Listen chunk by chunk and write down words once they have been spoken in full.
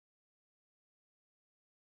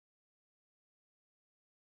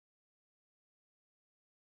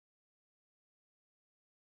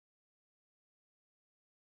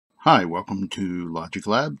Hi, welcome to Logic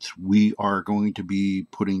Labs. We are going to be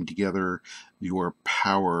putting together your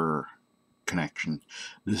power connection.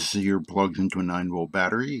 This here plugs into a 9-volt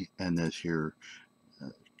battery, and this here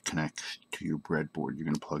connects to your breadboard. You're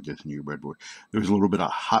going to plug this into your breadboard. There's a little bit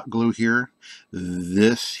of hot glue here.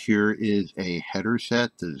 This here is a header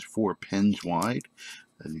set that is 4 pins wide,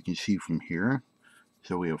 as you can see from here.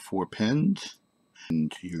 So we have 4 pins,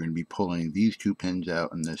 and you're going to be pulling these 2 pins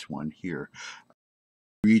out and this one here.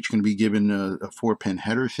 You're each going to be given a 4-pin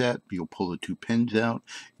header set. You'll pull the 2 pins out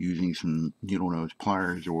using some needle nose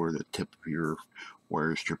pliers or the tip of your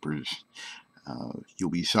wire strippers.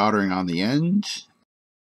 You'll be soldering on the ends.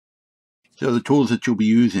 So the tools that you'll be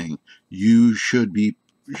using, you should be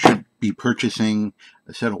purchasing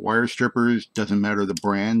a set of wire strippers. Doesn't matter the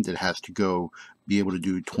brand. It has to be able to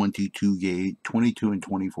do 22 and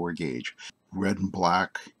 24 gauge. Red and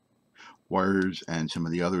black wires, and some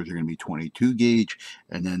of the others are going to be 22 gauge,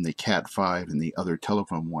 and then the Cat 5 and the other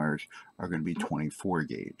telephone wires are going to be 24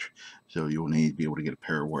 gauge. So you'll need to be able to get a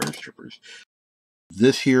pair of wire strippers.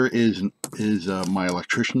 This here is my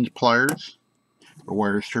electrician's pliers or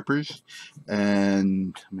wire strippers,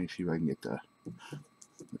 and let me see if I can get the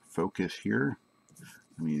focus here.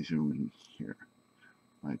 Let me zoom in here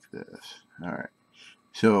like this. All right,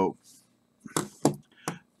 so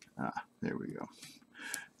there we go.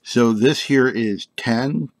 So this here is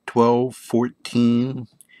 10, 12, 14,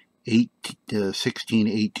 16,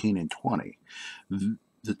 18, and 20.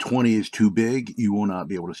 The 20 is too big. You will not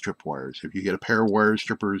be able to strip wires. If you get a pair of wire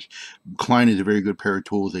strippers, Klein is a very good pair of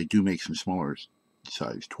tools. They do make some smaller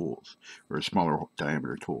size tools or smaller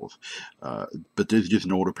diameter tools. But this is just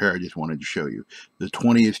an older pair I just wanted to show you. The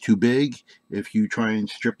 20 is too big. If you try and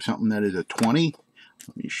strip something that is a 20,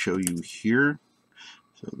 let me show you here.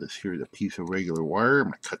 So this here is a piece of regular wire. I'm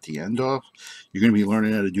going to cut the end off. You're going to be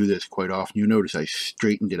learning how to do this quite often. You notice I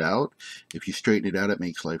straightened it out. If you straighten it out, it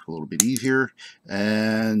makes life a little bit easier.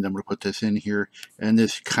 And I'm going to put this in here. And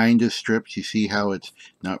this kind of strips. You see how it's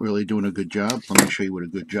not really doing a good job? Let me show you what a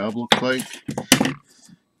good job looks like.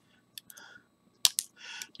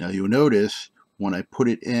 Now you'll notice when I put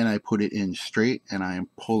it in straight, and I am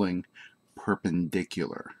pulling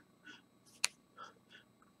perpendicular.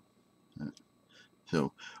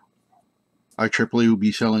 So I.C.s will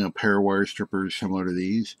be selling a pair of wire strippers similar to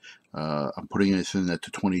these. I'm putting this in at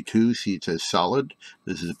the 22. See, it says solid.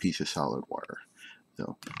 This is a piece of solid wire.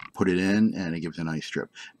 So put it in, and it gives a nice strip.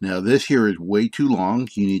 Now this here is way too long.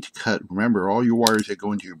 You need to cut. Remember, all your wires that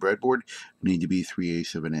go into your breadboard need to be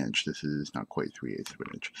 3/8 of an inch. This is not quite 3/8 of an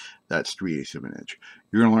inch. That's 3/8 of an inch.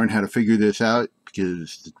 You're going to learn how to figure this out because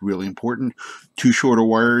it's really important. Too shorter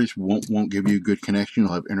wires won't give you a good connection.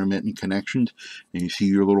 You'll have intermittent connections. And you see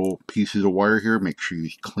your little pieces of wire here. Make sure you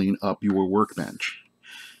clean up your workbench.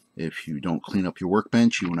 If you don't clean up your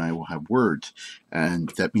workbench, you and I will have words. And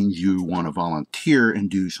that means you want to volunteer and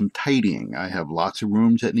do some tidying. I have lots of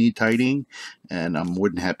rooms that need tidying, and I'm more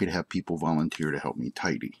than happy to have people volunteer to help me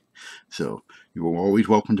tidy. So you are always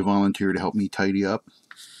welcome to volunteer to help me tidy up.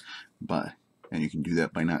 And you can do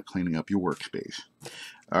that by not cleaning up your workspace.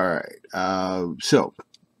 All right, so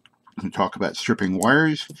to talk about stripping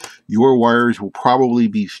wires. Your wires will probably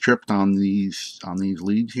be stripped on these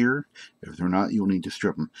leads here. If they're not, you'll need to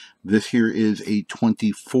strip them. This here is a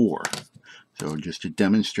 24. So just to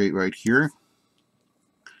demonstrate right here.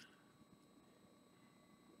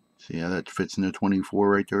 See how that fits in the 24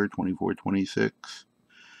 right there, 24, 26.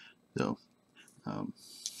 So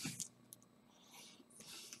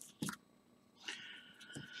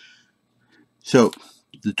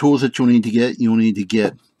the tools that you'll need to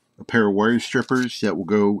get a pair of wire strippers that will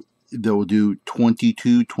do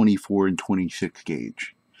 22, 24, and 26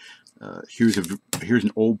 gauge. Here's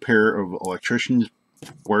an old pair of electrician's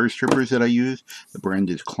wire strippers that I use. The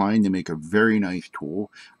brand is Klein. They make a very nice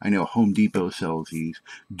tool. I know Home Depot sells these.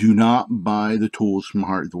 Do not buy the tools from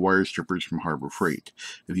the wire strippers from Harbor Freight.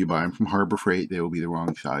 If you buy them from Harbor Freight, they will be the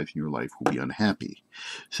wrong size and your life will be unhappy.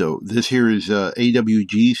 So this here is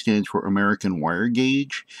AWG, stands for American Wire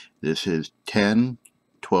Gauge. This is 10,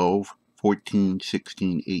 12, 14,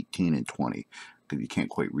 16, 18, and 20, because you can't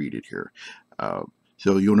quite read it here.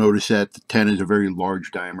 So you'll notice that the 10 is a very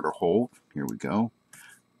large diameter hole. Here we go.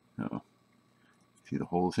 See the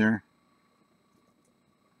holes there?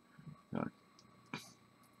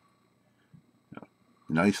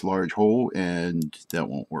 Nice large hole, and that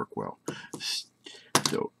won't work well.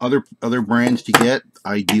 So other brands to get,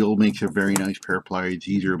 Ideal makes a very nice pair of pliers.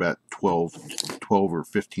 These are about $12 or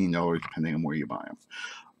 $15 depending on where you buy them.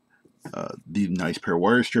 These nice pair of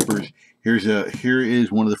wire strippers. Here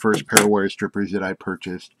is one of the first pair of wire strippers that I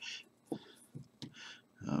purchased.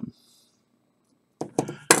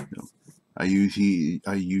 I use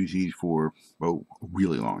these for a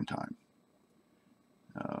really long time.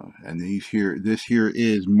 And this here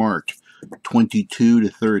is marked 22 to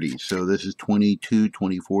 30. So this is 22,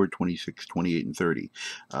 24, 26, 28, and 30.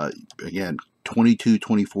 Again, 22,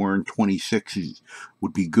 24, and 26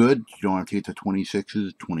 would be good. You don't have to get to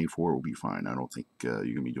 26s. 24 will be fine. I don't think you're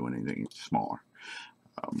going to be doing anything smaller.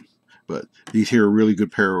 But these here are a really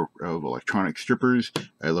good pair of electronic strippers.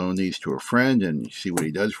 I loaned these to a friend, and you see what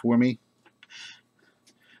he does for me.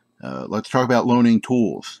 Let's talk about loaning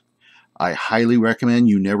tools. I highly recommend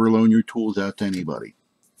you never loan your tools out to anybody.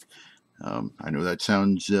 I know that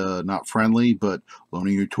sounds not friendly, but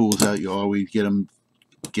loaning your tools out, you always get them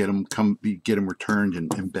returned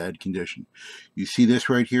in bad condition. You see this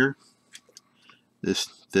right here?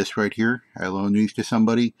 This right here? I loaned these to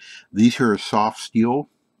somebody. These here are soft steel.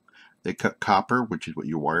 They cut copper, which is what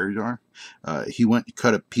your wires are. He went and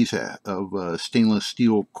cut a piece of stainless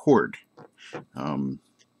steel cord.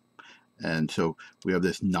 And so we have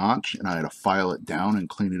this notch, and I had to file it down and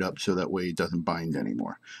clean it up so that way it doesn't bind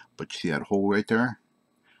anymore. But you see that hole right there?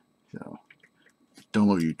 So do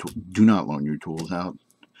not loan your tools out.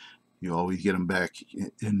 You always get them back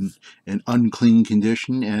in an unclean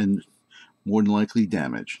condition and more than likely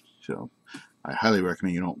damaged. So I highly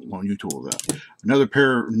recommend you don't loan your tools out. Another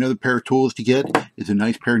pair of tools to get is a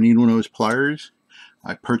nice pair of needle nose pliers.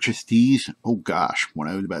 I purchased these, oh gosh, when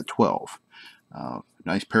I was about 12.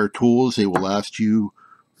 Nice pair of tools. They will last you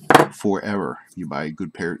forever. You buy a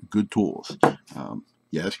good tools.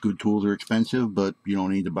 Yes, good tools are expensive, but you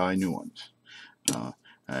don't need to buy new ones.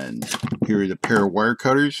 And here is a pair of wire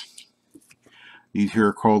cutters. These here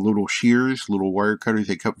are called little shears, little wire cutters.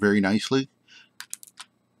 They cut very nicely.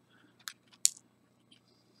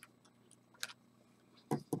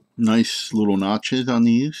 Nice little notches on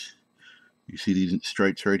these. You see these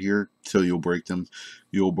stripes right here, so you'll break them.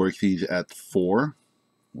 You'll break these at 4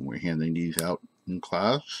 when we're handing these out in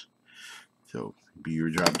class. So it'll be your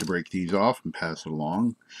job to break these off and pass it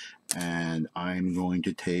along. And I'm going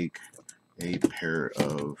to take a pair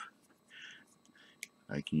of,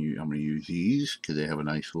 I'm going to use these because they have a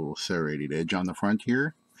nice little serrated edge on the front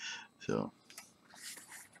here. So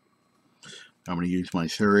I'm going to use my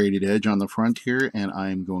serrated edge on the front here, and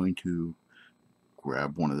I'm going to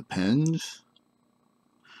grab one of the pins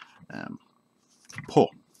and pull.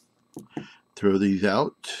 Throw these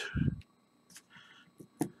out.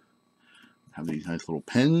 Have these nice little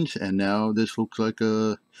pins, and now this looks like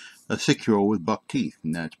a 6-year-old with buck teeth,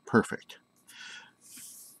 and that's perfect.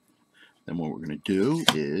 Then what we're going to do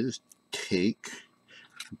is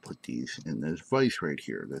put these in this vise right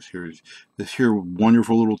here. This here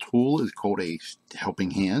wonderful little tool is called a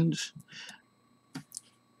helping hands.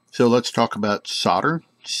 So let's talk about solder.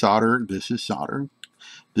 This is solder.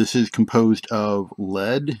 This is composed of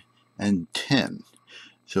lead and tin.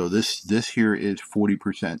 So this here is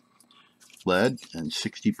 40% lead and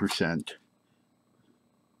 60%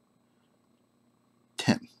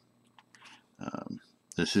 tin.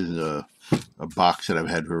 This is a box that I've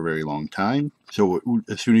had for a very long time. So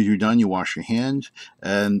as soon as you're done, you wash your hands.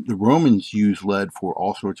 And the Romans used lead for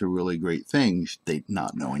all sorts of really great things, they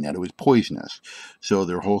not knowing that it was poisonous. So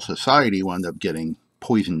their whole society wound up getting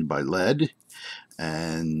poisoned by lead.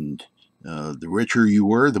 And the richer you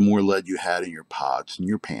were, the more lead you had in your pots and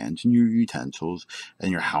your pans and your utensils,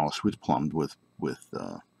 and your house was plumbed with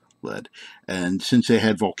lead. And since they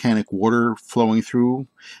had volcanic water flowing through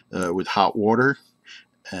with hot water,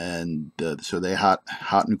 and so they hot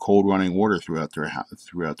and cold running water throughout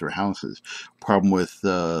their houses. Problem with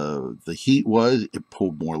the heat was it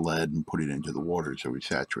pulled more lead and put it into the water, so it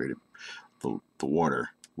saturated the water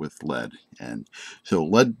with lead. And so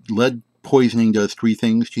lead poisoning does 3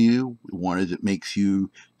 things to you. One is it makes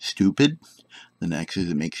you stupid. The next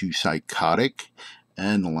is it makes you psychotic,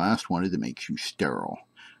 and the last one is it makes you sterile.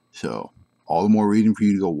 So all the more reason for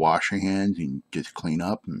you to go wash your hands and just clean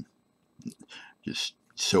up and just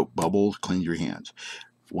soap bubbles, clean your hands.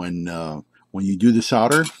 When you do the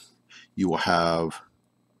solder, you will have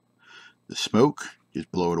the smoke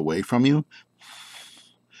just blow it away from you.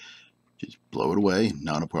 Just blow it away,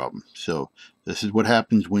 not a problem. So this is what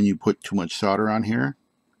happens when you put too much solder on here.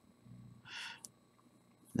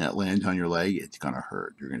 That lands on your leg, it's gonna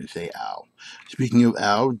hurt. You're gonna say ow. Speaking of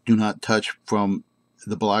ow, do not touch from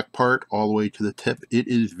the black part all the way to the tip. It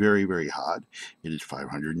is very, very hot. It is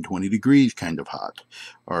 520 degrees kind of hot.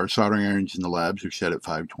 Our soldering irons in the labs are set at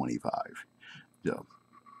 525. So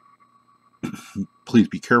please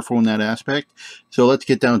be careful in that aspect. So let's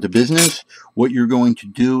get down to business. What you're going to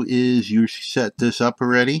do is you set this up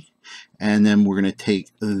already, and then we're going to take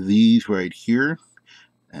these right here,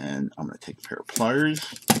 and I'm going to take a pair of pliers,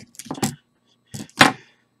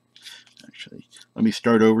 Actually, let me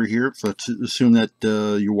start over here. So let's assume that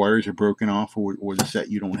your wires are broken off, or the set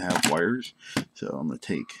you don't have wires. So I'm going to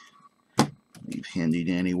take these handy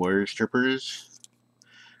dandy wire strippers,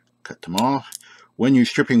 cut them off. When you're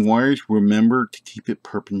stripping wires, remember to keep it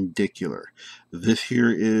perpendicular. This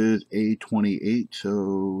here is A28, so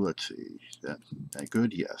let's see, is that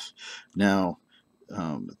good? Yes. Now,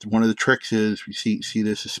 one of the tricks is, you see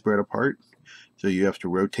this is spread apart, so you have to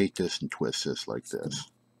rotate this and twist this like this.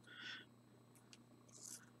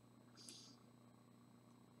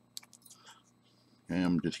 And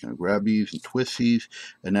I'm just going to grab these and twist these,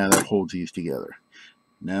 and now that holds these together.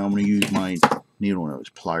 Now I'm going to use my needle nose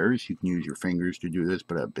pliers. You can use your fingers to do this,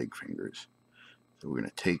 but I have big fingers. So we're going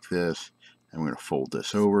to take this, and we're going to fold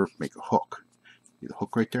this over, make a hook. See the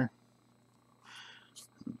hook right there?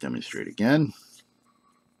 Demonstrate again.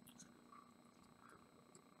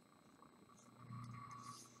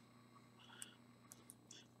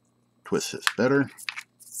 Twist this better.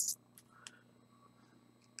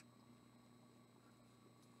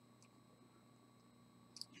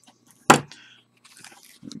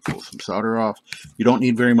 Pull some solder off. You don't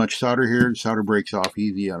need very much solder here. Solder breaks off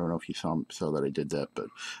easy. I don't know if you saw that I did that,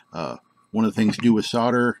 but one of the things to do with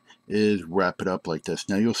solder is wrap it up like this.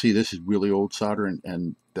 Now you'll see this is really old solder,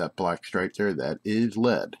 and that black stripe there, that is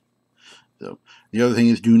lead. So the other thing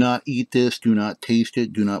is, do not eat this, do not taste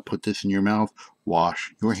it, do not put this in your mouth.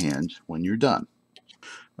 Wash your hands when you're done.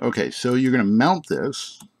 Okay, so you're going to mount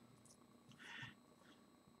this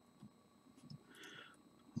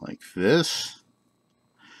like this.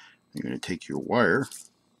 You're going to take your wire,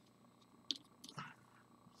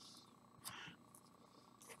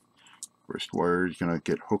 first wire is going to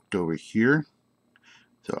get hooked over here.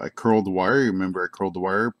 So I curled the wire. Remember, I curled the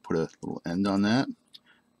wire, put a little end on that,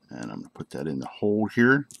 and I'm going to put that in the hole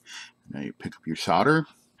here. Now you pick up your solder.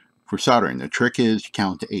 For soldering, the trick is to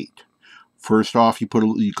count to 8. First off, you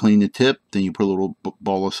clean the tip, then you put a little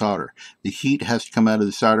ball of solder. The heat has to come out of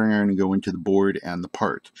the soldering iron and go into the board and the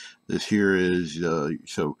part. This here is,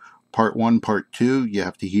 so part 1, part 2, you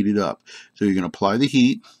have to heat it up. So you're going to apply the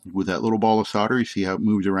heat with that little ball of solder. You see how it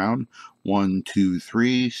moves around? 1, 2,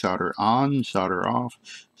 3, solder on, solder off,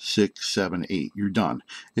 6, 7, 8. You're done.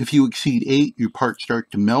 If you exceed 8, your parts start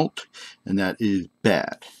to melt, and that is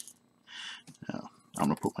bad. Now, I'm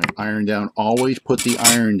going to put my iron down. Always put the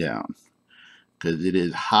iron down, because it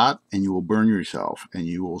is hot and you will burn yourself and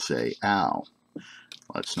you will say, ow.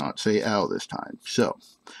 Let's not say ow this time. So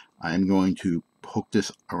I'm going to hook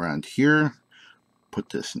this around here, put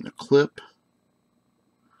this in the clip.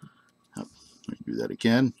 Let me do that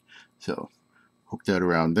again. So hook that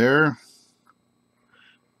around there,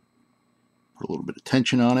 put a little bit of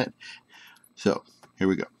tension on it. So here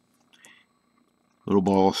we go. Little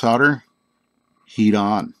ball of solder, heat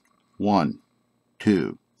on. 1,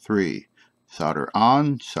 2, 3. Solder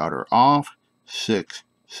on, solder off, 6,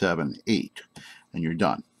 7, 8, and you're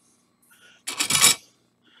done.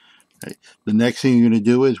 Okay. The next thing you're going to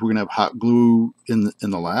do is we're going to have hot glue in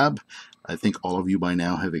the lab. I think all of you by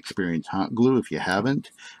now have experienced hot glue. If you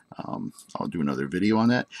haven't, I'll do another video on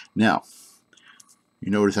that. Now,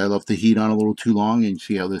 you notice I left the heat on a little too long, and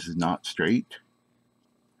see how this is not straight?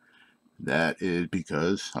 That is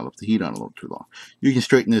because I left the heat on a little too long. You can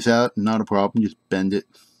straighten this out, not a problem. Just bend it.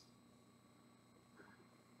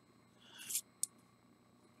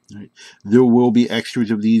 Right. There will be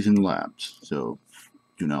extras of these in labs, so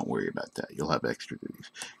do not worry about that. You'll have extras of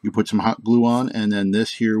these. You put some hot glue on, and then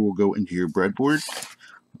this here will go into your breadboard.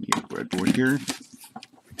 Let me get a breadboard here.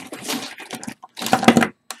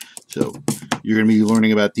 So you're going to be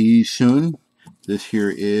learning about these soon. This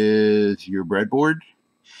here is your breadboard.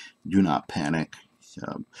 Do not panic.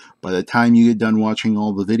 By the time you get done watching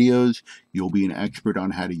all the videos, you'll be an expert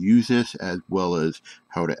on how to use this, as well as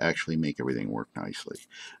how to actually make everything work nicely.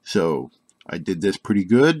 So I did this pretty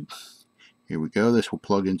good. Here we go. This will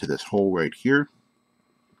plug into this hole right here,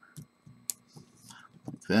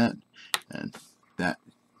 like that, and that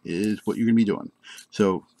is what you're going to be doing.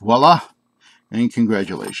 So voila, and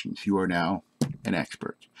congratulations, you are now an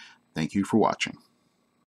expert. Thank you for watching.